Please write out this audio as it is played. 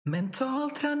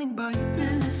Mental träning by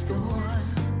Unestål.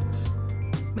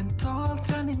 Mental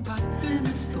träning by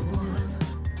Unestål.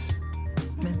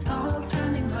 Mental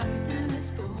träning by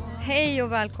Unestål. Hej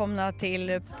och välkomna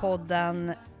till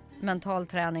podden Mental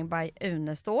träning by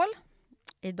Unestål.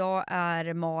 Idag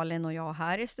är Malin och jag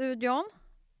här i studion.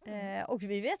 Och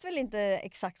vi vet väl inte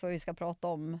exakt vad vi ska prata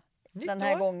om den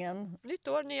här gången. Nytt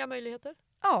år, nya möjligheter.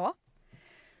 Ja,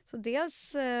 så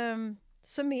dels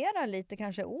summera lite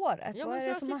kanske året. Ja, Vad men är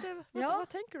det så som jag sitter, vad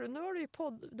tänker du? Nu har du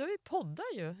ju poddat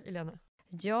ju, Elena.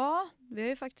 Ja, vi har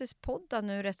ju faktiskt poddat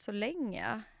nu rätt så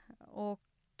länge. Och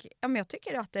ja, men jag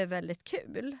tycker att det är väldigt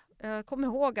kul. Jag kommer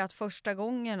ihåg att första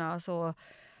gångerna så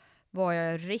var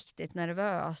jag riktigt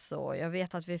nervös. Och jag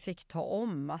vet att vi fick ta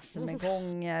om massor med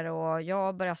gånger. Och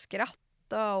jag började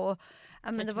skratta. Och,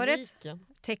 ja, men det var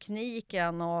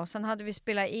tekniken. Och sen hade vi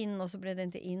spelat in och så blev det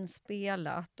inte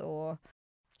inspelat. Och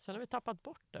sen har vi tappat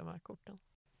bort de här korten.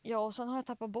 ja, och sen har jag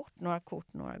tappat bort några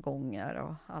kort några gånger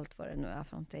och allt vad det nu är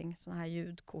för någonting. Sådana här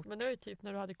ljudkort. Men det var ju typ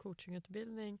när du hade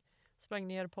coachingutbildning, sprang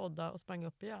ner, podda och sprang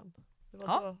upp igen. Det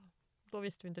var då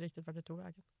visste vi inte riktigt vart det tog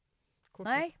vägen.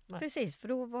 Nej, precis. För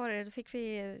då fick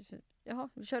vi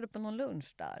körde på någon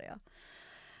lunch där. Ja.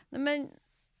 Nej, men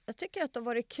jag tycker att det har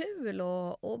varit kul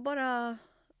och bara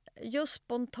just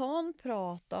spontant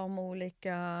prata om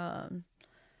olika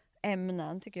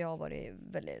ämnen tycker jag har varit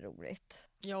väldigt roligt.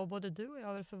 Ja, och både du och jag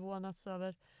har väl förvånats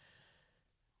över.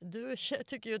 Du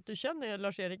tycker ju att du känner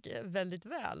Lars-Erik väldigt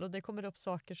väl. Och det kommer upp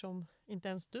saker som inte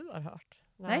ens du har hört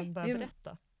när han börjar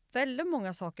berätta. Väldigt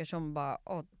många saker som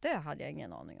bara, det hade jag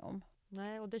ingen aning om.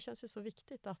 Nej, och det känns ju så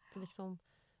viktigt att liksom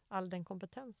all den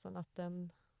kompetensen, att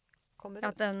den kommer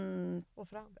ut och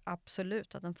fram.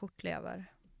 Absolut, att den fortlever.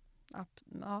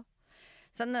 Ja.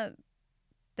 Sen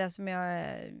det som jag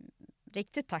är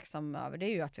riktigt tacksam över, det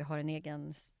är ju att vi har en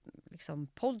egen liksom,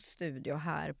 poddstudio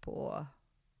här på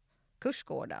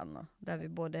Kursgården. Där vi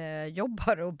både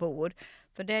jobbar och bor.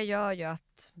 För det gör ju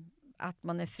att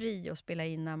man är fri att spela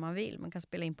in när man vill. Man kan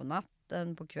spela in på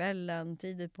natten, på kvällen,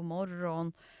 tidigt på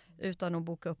morgon. Utan att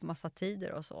boka upp massa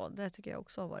tider och så. Det tycker jag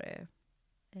också har varit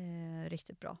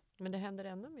riktigt bra. Men det händer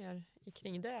ännu mer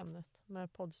kring det ämnet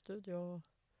med poddstudio.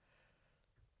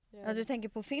 Ja, du tänker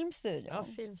på filmstudion?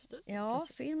 Ja,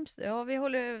 filmstudion. Ja,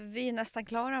 vi är nästan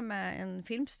klara med en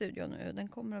filmstudio nu. Den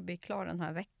kommer att bli klar den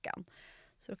här veckan.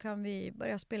 Så kan vi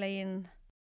börja spela in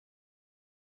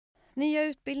nya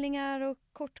utbildningar och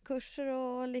kortkurser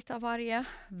och lite av varje.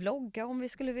 Vlogga om vi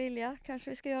skulle vilja. Kanske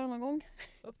vi ska göra någon gång.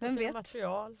 Vem vet?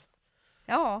 Material.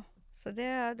 Ja, så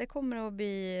det kommer att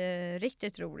bli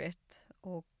riktigt roligt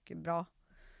och bra.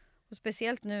 Och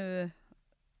speciellt nu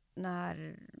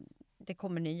när det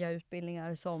kommer nya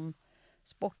utbildningar som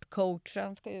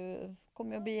sportcoachen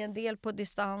kommer att bli en del på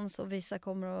distans och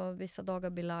vissa dagar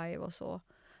bli live och så.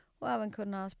 Och även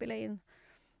kunna spela in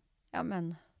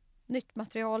nytt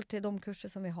material till de kurser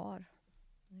som vi har.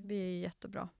 Det blir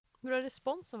jättebra. Hur har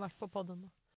responsen varit på podden då?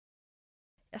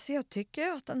 Alltså jag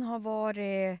tycker att den har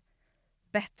varit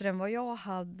bättre än vad jag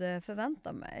hade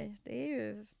förväntat mig.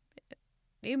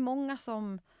 Det är många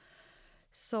som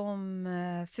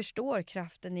förstår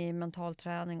kraften i mental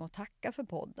träning och tackar för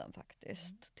podden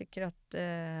faktiskt. Tycker att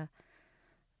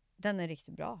den är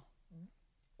riktigt bra.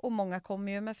 Och många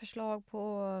kommer ju med förslag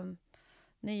på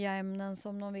nya ämnen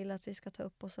som de vill att vi ska ta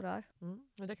upp och sådär.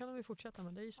 Och det kan vi fortsätta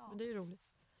med. Det är ju roligt.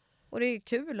 Och det är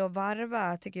kul att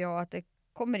varva tycker jag, att det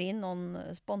kommer in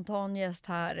någon spontan gäst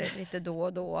här lite då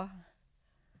och då.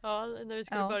 Ja, när vi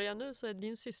skulle börja nu så är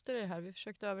din syster här. Vi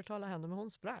försökte övertala henne men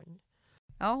hon sprang.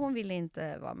 Ja, hon ville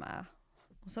inte vara med.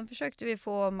 Och sen försökte vi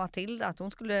få Matilda att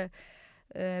hon skulle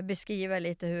beskriva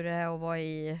lite hur det är att vara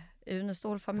i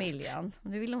Unestål-familjen.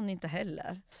 Men det ville hon inte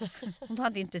heller. Hon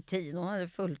hade inte tid. Hon hade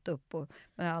fullt upp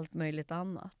med allt möjligt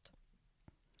annat.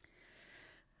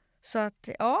 Så att,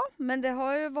 men det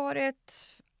har ju varit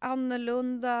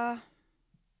annorlunda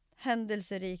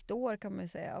händelserikt år kan man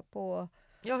säga.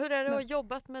 Ja, hur är det att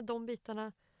jobbat med de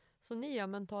bitarna som ni gör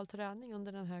mental träning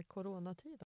under den här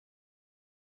coronatiden?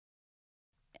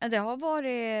 Ja, det har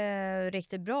varit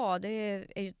riktigt bra. Det är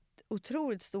ett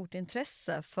otroligt stort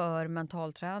intresse för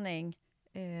mental träning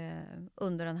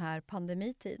under den här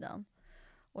pandemitiden.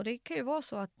 Och det kan ju vara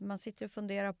så att man sitter och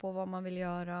funderar på vad man vill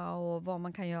göra och vad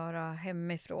man kan göra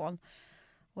hemifrån.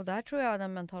 Och där tror jag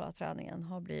den mentala träningen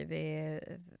har blivit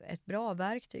ett bra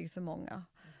verktyg för många.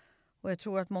 Och jag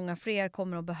tror att många fler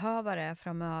kommer att behöva det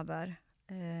framöver.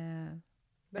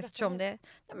 Eftersom det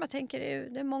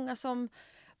är många som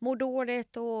mår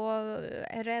dåligt och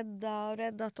är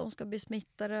rädda att de ska bli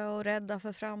smittade och rädda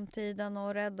för framtiden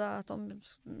och rädda att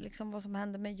vad som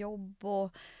händer med jobb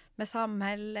och med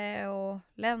samhälle och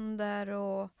länder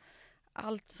och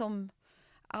allt som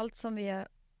vi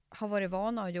har varit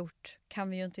vana och gjort kan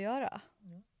vi ju inte göra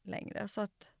längre. Så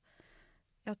att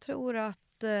jag tror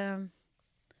att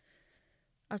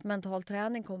mental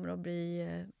träning kommer att bli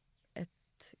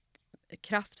ett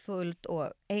kraftfullt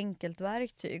och enkelt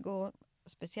verktyg. Och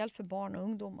speciellt för barn och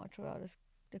ungdomar tror jag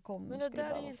det kommer. Men det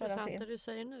där är intressant det du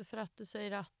säger nu. För att du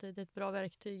säger att det är ett bra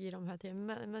verktyg i de här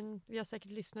tiderna. Men vi har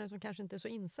säkert lyssnare som kanske inte är så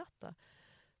insatta.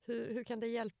 Hur kan det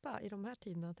hjälpa i de här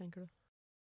tiderna, tänker du?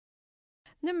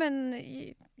 Nej, men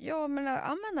jag menar,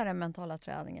 använda den mentala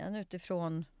träningen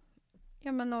utifrån,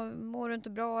 ja men mår du inte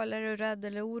bra eller är du rädd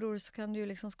eller orolig, så kan du ju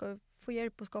liksom få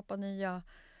hjälp att skapa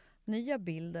nya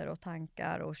bilder och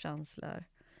tankar och känslor.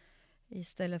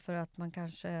 Istället för att man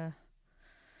kanske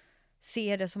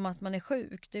ser det som att man är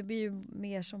sjuk. Det blir ju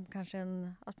mer som kanske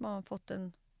att man har fått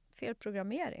en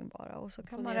felprogrammering bara. Och så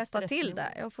kan man rätta till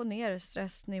det och få ner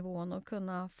stressnivån och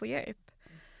kunna få hjälp.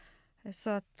 Så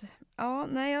att, ja,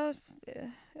 nej,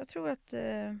 jag tror att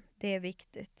det är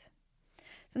viktigt.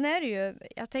 Sen är det ju,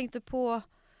 jag tänkte på,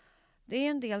 det är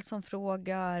en del som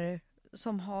frågar,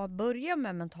 som har börjat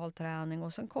med mental träning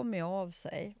och sen kommer jag av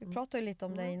sig. Vi pratade ju lite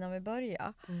om det innan vi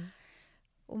började.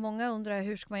 Och många undrar,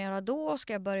 hur ska man göra då?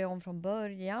 Ska jag börja om från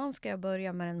början? Ska jag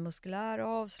börja med den muskulära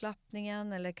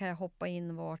avslappningen? Eller kan jag hoppa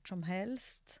in vart som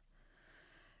helst?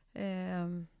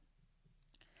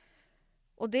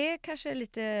 Och det kanske är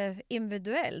lite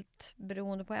individuellt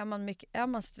beroende på, är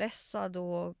man stressad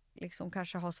och liksom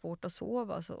kanske har svårt att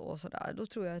sova och sådär, då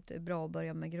tror jag att det är bra att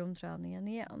börja med grundträningen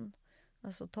igen.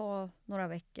 Alltså ta några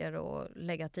veckor och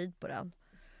lägga tid på den.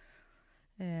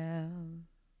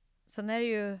 Sen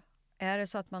är det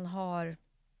så att man har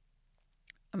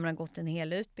gått en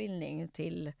hel utbildning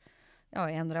till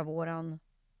ändra våran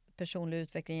personlig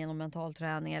utveckling genom mental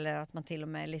träning, eller att man till och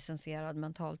med är licensierad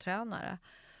mental tränare.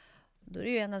 Då är det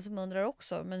ju en som undrar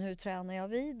också, men hur tränar jag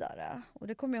vidare? Och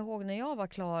det kommer jag ihåg när jag var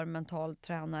klar mental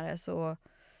tränare, så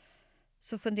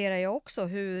funderar jag också,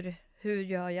 hur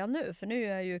gör jag nu? För nu är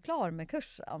jag ju klar med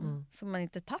kursen, så man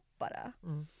inte tappar det.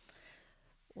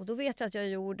 Och då vet jag att jag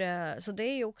gjorde, så det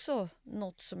är ju också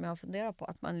något som jag funderar på,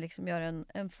 att man liksom gör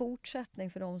en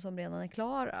fortsättning för de som redan är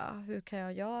klara. Hur kan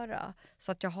jag göra?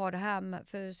 Så att jag har det här med,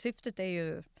 för syftet är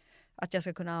ju att jag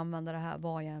ska kunna använda det här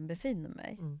var jag än befinner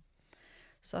mig.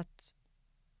 Så att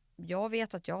jag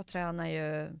vet att jag tränar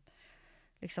ju,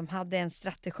 liksom hade en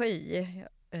strategi.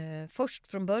 Först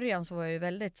från början så var jag ju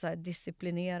väldigt så här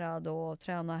disciplinerad och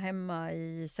träna hemma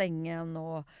i sängen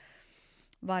och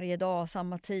varje dag,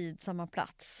 samma tid, samma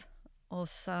plats. Och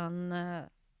sen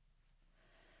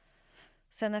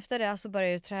efter det så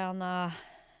började jag träna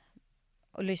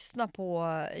och lyssna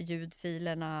på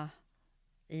ljudfilerna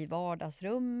i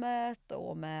vardagsrummet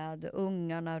och med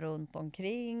ungarna runt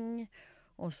omkring.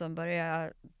 Och sen började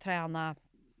jag träna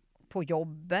på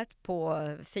jobbet, på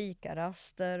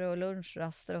fikaraster och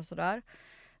lunchraster och sådär.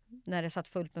 När det satt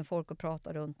fullt med folk och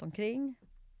pratade runt omkring.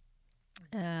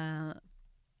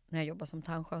 När jag jobbade som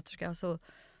tandsköterska så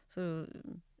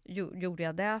gjorde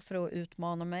jag det för att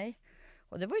utmana mig.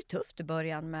 Och det var ju tufft i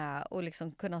början med att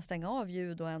liksom kunna stänga av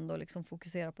ljud och ändå liksom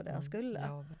fokusera på det jag skulle.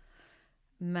 Ja.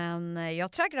 Men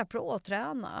jag traggar på att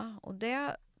träna. Och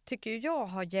det tycker jag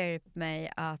har hjälpt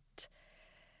mig att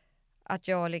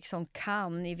jag liksom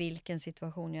kan i vilken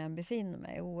situation jag än befinner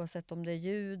mig. Oavsett om det är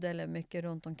ljud eller mycket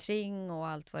runt omkring och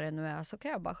allt vad det nu är, så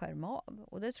kan jag bara skärma av.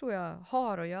 Och det tror jag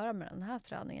har att göra med den här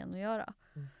träningen att göra.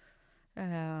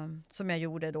 Som jag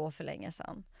gjorde då för länge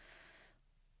sedan.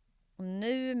 Och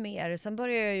nu mer, sen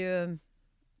började jag ju,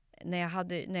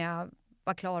 när jag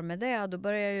var klar med det, då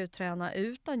började jag ju träna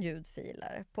utan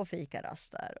ljudfiler på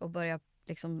fikaraster. Och börja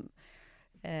liksom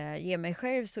ge mig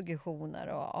själv suggestioner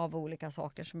av olika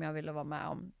saker som jag ville vara med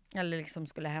om. Eller liksom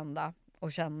skulle hända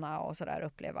och känna och sådär,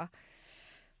 uppleva.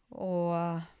 Och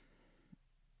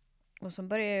så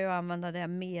började jag använda det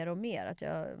mer och mer. Att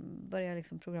jag började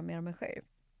liksom programmera mig själv.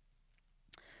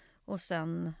 Och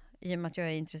sen, i och med att jag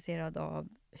är intresserad av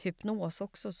hypnos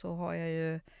också, så har jag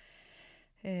ju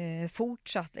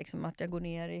fortsatt liksom att jag går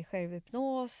ner i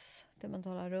självhypnos. Det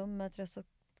mentala rummet, så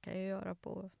kan jag göra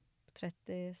på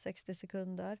 30-60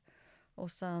 sekunder.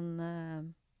 Och sen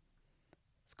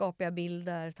skapar jag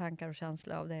bilder, tankar och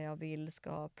känslor av det jag vill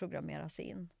ska programmeras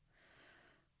in.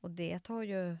 Och det tar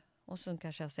ju, och sen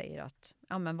kanske jag säger att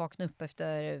vakna upp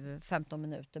efter 15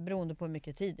 minuter beroende på hur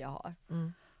mycket tid jag har.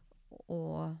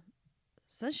 Och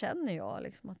sen känner jag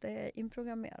liksom att det är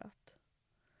inprogrammerat.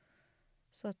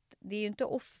 Så att det är ju inte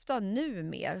ofta nu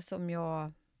mer som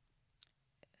jag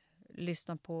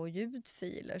lyssnar på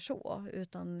ljudfiler så,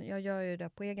 utan jag gör ju det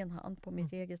på egen hand på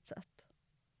mitt eget sätt.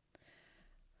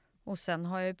 Och sen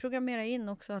har jag ju programmerat in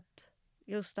också att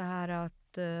just det här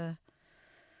att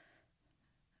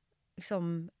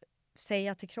liksom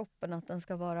säga till kroppen att den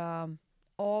ska vara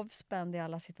avspänd i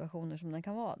alla situationer som den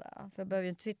kan vara där. För jag behöver ju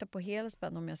inte sitta på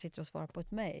helspänn om jag sitter och svarar på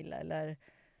ett mejl eller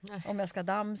om jag ska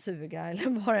dammsuga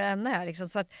eller vad det än är. Liksom.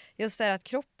 Så att just det här att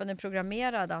kroppen är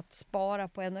programmerad att spara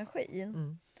på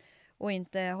energin och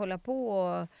inte hålla på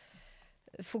och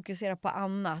fokusera på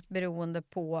annat beroende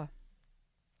på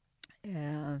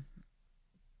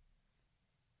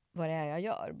vad det är jag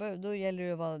gör. Då gäller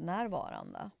det att vara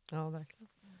närvarande. Ja, verkligen.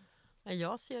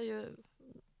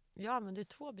 Jag använder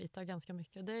 2 bitar ganska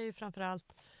mycket. Det är ju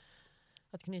framförallt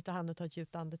att knyta handen och ta ett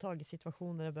djupt andetag i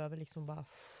situationer där jag behöver liksom bara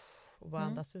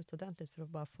andas ut ordentligt för att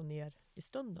bara få ner i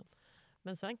stunden.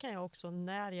 Men sen kan jag också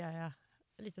när jag är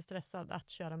lite stressad att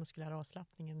köra muskulär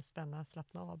avslappningen,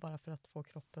 slappna av bara för att få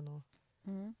kroppen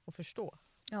att förstå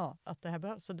att det här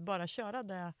behövs. Så bara köra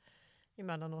det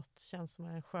emellanåt känns som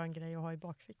en skön grej att ha i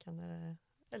bakfickan när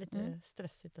det är lite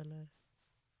stressigt eller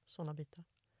sådana bitar.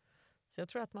 Så jag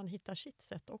tror att man hittar sitt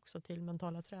sätt också till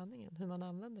mentala träningen. Hur man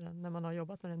använder den när man har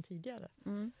jobbat med den tidigare.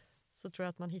 Så tror jag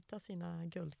att man hittar sina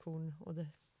guldkorn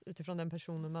utifrån den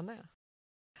personen man är.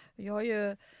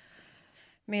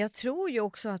 Men jag tror ju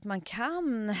också att man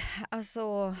kan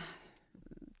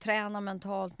träna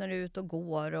mentalt när du är ute och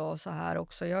går och så här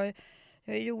också. Jag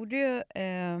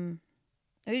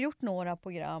har gjort några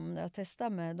program där jag testar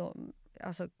med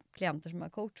klienter som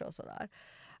jag coachar och sådär.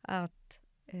 Att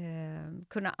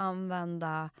kunna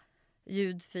använda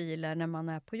ljudfiler när man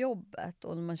är på jobbet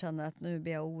och när man känner att nu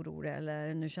blir jag orolig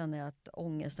eller nu känner jag att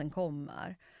ångesten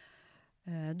kommer.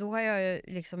 Då har jag ju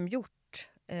liksom gjort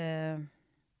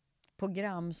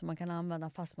program som man kan använda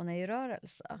fast man är i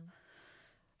rörelse.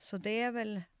 Så det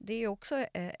är också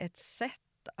ett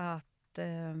sätt att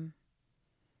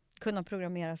kunna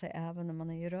programmera sig även när man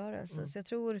är i rörelse. Så jag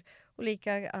tror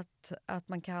att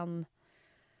man kan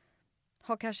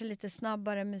ha kanske lite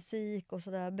snabbare musik och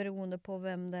sådär beroende på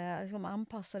vem det är. Liksom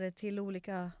anpassa det till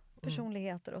olika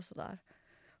personligheter och sådär.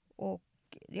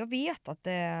 Och jag vet att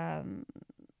det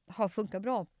har funkat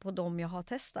bra på dem jag har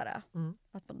testat det.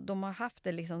 Att de har haft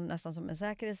det liksom nästan som en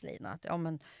säkerhetslina. Att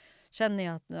känner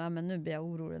jag att nu blir jag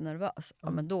orolig och nervös. Ja,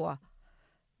 men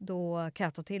då kan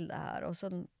jag ta till det här. Och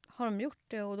så har de gjort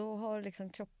det och då har liksom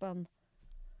kroppen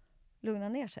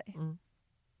lugnat ner sig.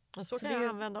 Och så kan jag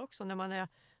använda också när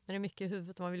det är mycket i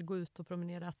huvudet och man vill gå ut och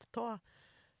promenera. Att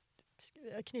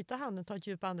knyta handen, ta ett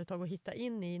djupt andetag och hitta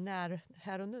in i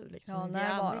här och nu. Liksom, ja,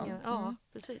 närvaron. Ja,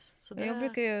 precis. Så jag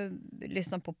brukar ju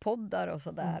lyssna på poddar och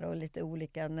sådär och lite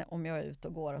olika om jag är ute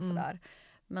och går och sådär.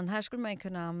 Men här skulle man ju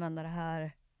kunna använda det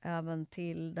här även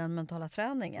till den mentala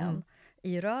träningen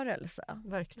i rörelse.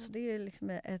 Verkligen. Så det är liksom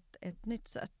ett nytt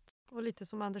sätt. Och lite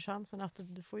som Anders Hansson, att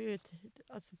du får ju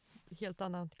helt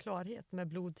annan klarhet med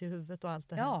blod till huvudet och allt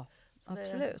det här. Ja, så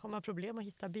absolut. Har man problem att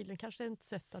hitta bilden, kanske det är ett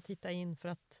sätt att hitta in för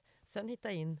att sen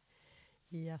hitta in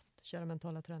i att köra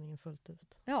mentala träningen fullt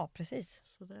ut. Ja, precis.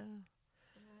 Så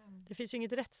det finns ju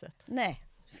inget rätt sätt. Nej,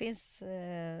 det finns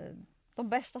de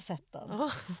bästa sätten.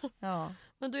 Ja.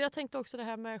 Men jag tänkte också det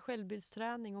här med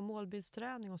självbildsträning och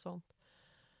målbildsträning och sånt.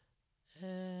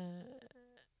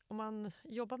 Om man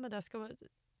jobbar med det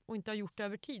och inte har gjort det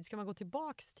över tid, ska man gå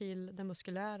tillbaks till det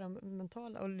muskulära och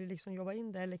mentala och liksom jobba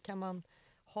in det, eller kan man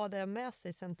ha det med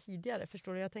sig sen tidigare?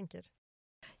 Förstår du vad jag tänker?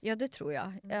 Ja, det tror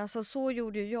jag. Alltså, så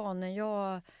gjorde jag när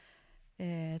jag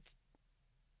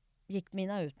gick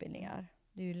mina utbildningar.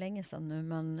 Det är ju länge sedan nu,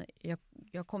 men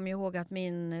jag kommer ihåg att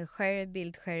min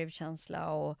självbild,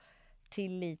 självkänsla och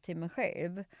tillit till mig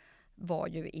själv var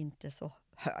ju inte så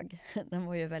hög. Den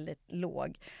var ju väldigt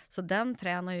låg. Så den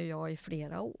tränar ju jag i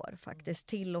flera år faktiskt,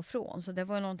 till och från. Så det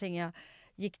var ju någonting jag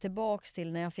gick tillbaks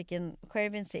till när jag fick en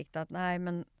självinsikt att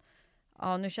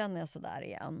nu känner jag så där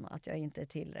igen, att jag inte är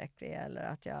tillräcklig eller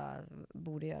att jag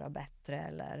borde göra bättre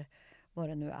eller vad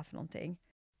det nu är för någonting.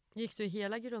 Gick du i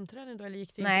hela grundträningen då eller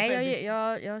gick du Nej,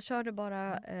 jag körde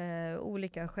bara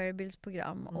olika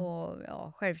självbildsprogram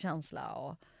och självkänsla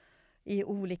och i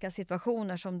olika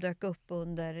situationer som dök upp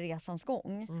under resans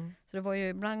gång. Så det var ju,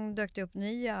 ibland dök det upp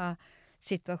nya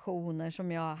situationer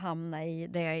som jag hamnade i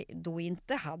där jag då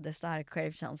inte hade stark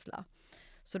självkänsla.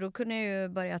 Så då kunde jag ju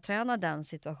börja träna den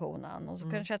situationen och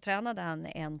så kanske jag träna den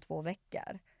 1-2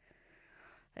 veckor.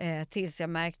 Tills jag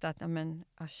märkte att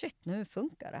nu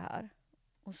funkar det här.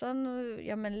 Och sen,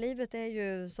 livet är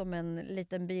ju som en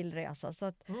liten bilresa. Så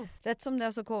att rätt som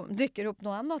det så dyker upp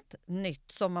något annat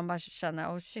nytt som man bara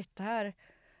känner,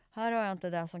 här har jag inte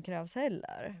det som krävs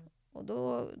heller. Och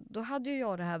då hade ju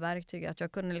jag det här verktyget att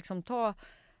jag kunde liksom ta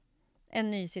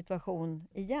en ny situation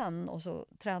igen och så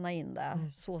träna in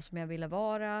det så som jag ville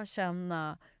vara,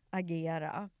 känna,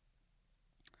 agera.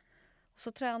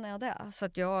 Så tränar jag det. Så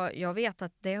att jag vet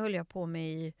att det höll jag på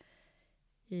med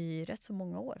i rätt så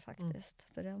många år faktiskt.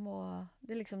 För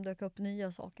det liksom dök upp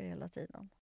nya saker hela tiden.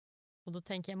 Och då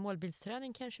tänker jag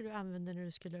målbildsträning kanske du använder när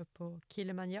du skulle upp på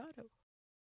Kilimanjaro?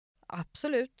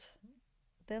 Absolut.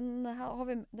 Den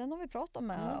har vi pratat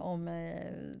om.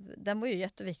 Den var ju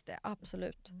jätteviktig,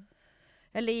 absolut.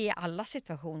 Eller i alla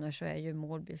situationer så är ju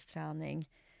målbildsträning...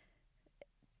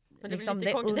 Men det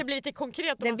blir lite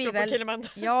konkret om man ska på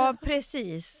Kilimanjaro. Ja,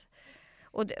 precis.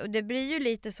 Och det blir ju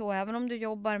lite så, även om du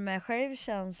jobbar med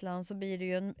självkänslan så blir det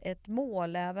ju ett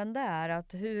mål även där.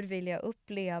 Att hur vill jag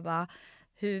uppleva,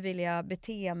 hur vill jag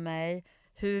bete mig,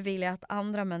 hur vill jag att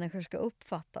andra människor ska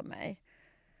uppfatta mig.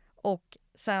 Och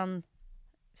sen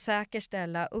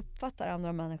säkerställa, uppfattar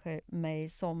andra människor mig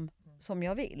som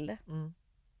jag vill.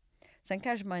 Sen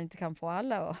kanske man inte kan få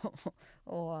alla,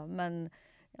 men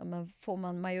får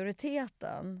man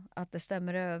majoriteten att det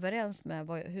stämmer överens med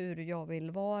hur jag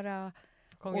vill vara.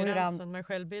 Kongruensen med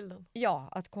självbilden. Ja,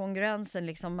 att kongruensen,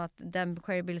 liksom, att den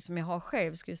självbild som jag har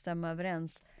själv skulle stämma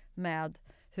överens med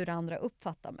hur andra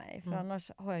uppfattar mig. För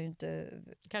annars har jag ju inte...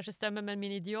 Kanske stämmer med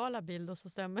min ideala bild och så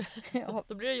stämmer... Ja.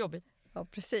 Då blir det jobbigt. Ja,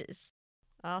 precis.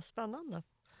 Ja, spännande.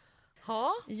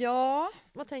 Ja.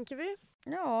 Vad tänker vi?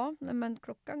 Ja, men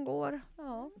klockan går.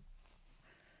 Ja.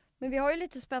 Men vi har ju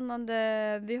lite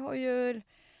spännande... Vi har ju...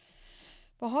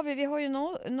 Vad har vi? Vi har ju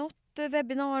något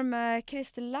webbinar med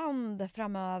Christer Land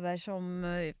framöver som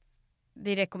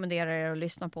vi rekommenderar er att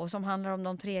lyssna på. Som handlar om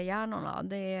de 3 hjärnorna.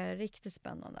 Det är riktigt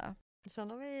spännande. Sen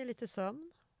har vi lite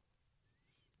sömn.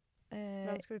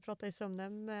 Vem ska vi prata i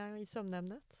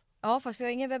sömnämnet? Ja, fast vi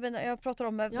har ingen webbinar. Jag pratar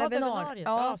om webbinar. Webbinariet.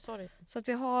 Ja, sorry. Så att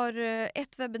vi har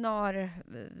ett webbinar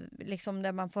liksom,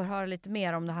 där man får höra lite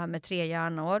mer om det här med 3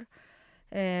 hjärnor.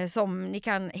 Som ni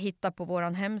kan hitta på vår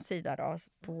hemsida då,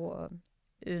 på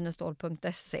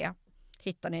unestål.se.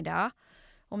 Hittar ni det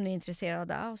om ni är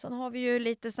intresserade. Och sen har vi ju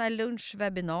lite så här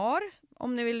lunchwebbinar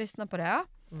om ni vill lyssna på det.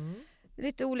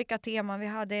 Lite olika teman. Vi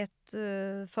hade ett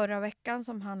förra veckan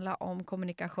som handlade om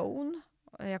kommunikation.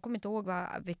 Jag kommer inte ihåg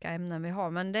vilka ämnen vi har,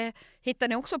 men det hittar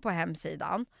ni också på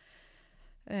hemsidan.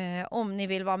 Om ni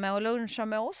vill vara med och luncha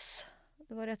med oss.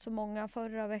 Det var rätt så många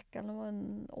förra veckan. Det var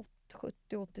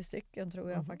 70-80 stycken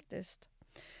tror jag faktiskt.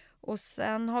 Och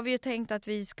sen har vi ju tänkt att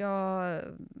vi ska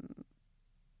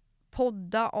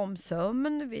podda om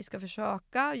sömn. Vi ska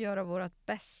försöka göra vårt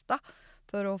bästa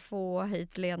för att få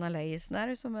hit Lena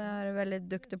Leisner som är väldigt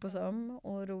duktig på sömn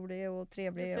och rolig och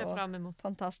trevlig och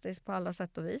fantastisk på alla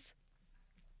sätt och vis.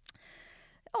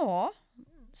 Ja,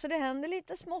 så det händer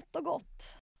lite smått och gott.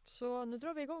 Så nu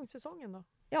drar vi igång säsongen då?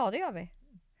 Ja, det gör vi.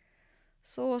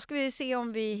 Så ska vi se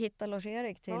om vi hittar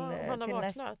Lars-Erik till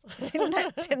nästa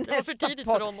för tidigt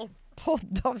för honom.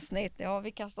 Poddavsnitt. Ja,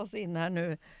 vi kastar oss in här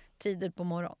nu tidigt på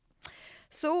morgon.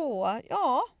 Så,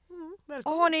 ja.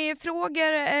 Har ni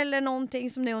frågor eller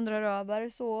någonting som ni undrar över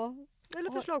så...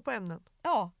 Eller förslag på ämnen.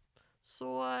 Ja.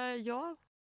 Så, ja.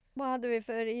 Vad hade vi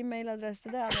för e-mailadress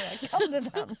till den? Kan du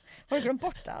den? Har du glömt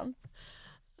bort den?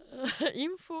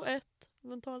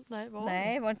 info@mentalt... Nej, vad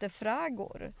Nej, var det inte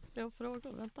frågor? Det var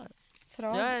frågor, vänta.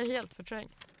 Jag är helt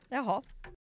förträngd. Jaha.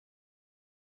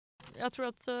 Jag tror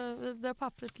att det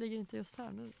pappret ligger inte just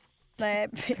här nu. Nej,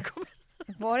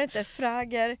 var det inte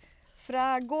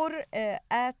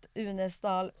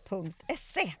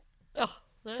fragor@unestal.se. Ja.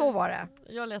 Så var det.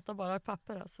 Jag letar bara i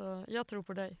papper, så jag tror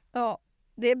på dig. Ja,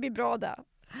 det blir bra det.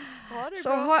 Så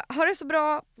bra. Ha det så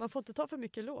bra. Man får inte ta för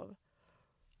mycket lov.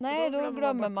 Nej, då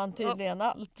glömmer man tydligen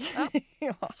allt. Ja,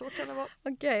 ja. Så kan det vara.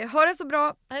 Okej, ha det så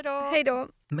bra. Hej då. Hej då.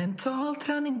 Mental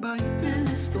träning by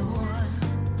Unestål.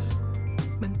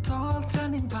 Mental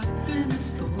träning by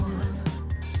Unestål.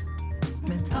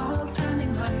 Mental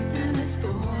träning by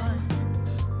Unestål.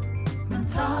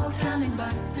 Mental träning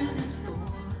by Unestål.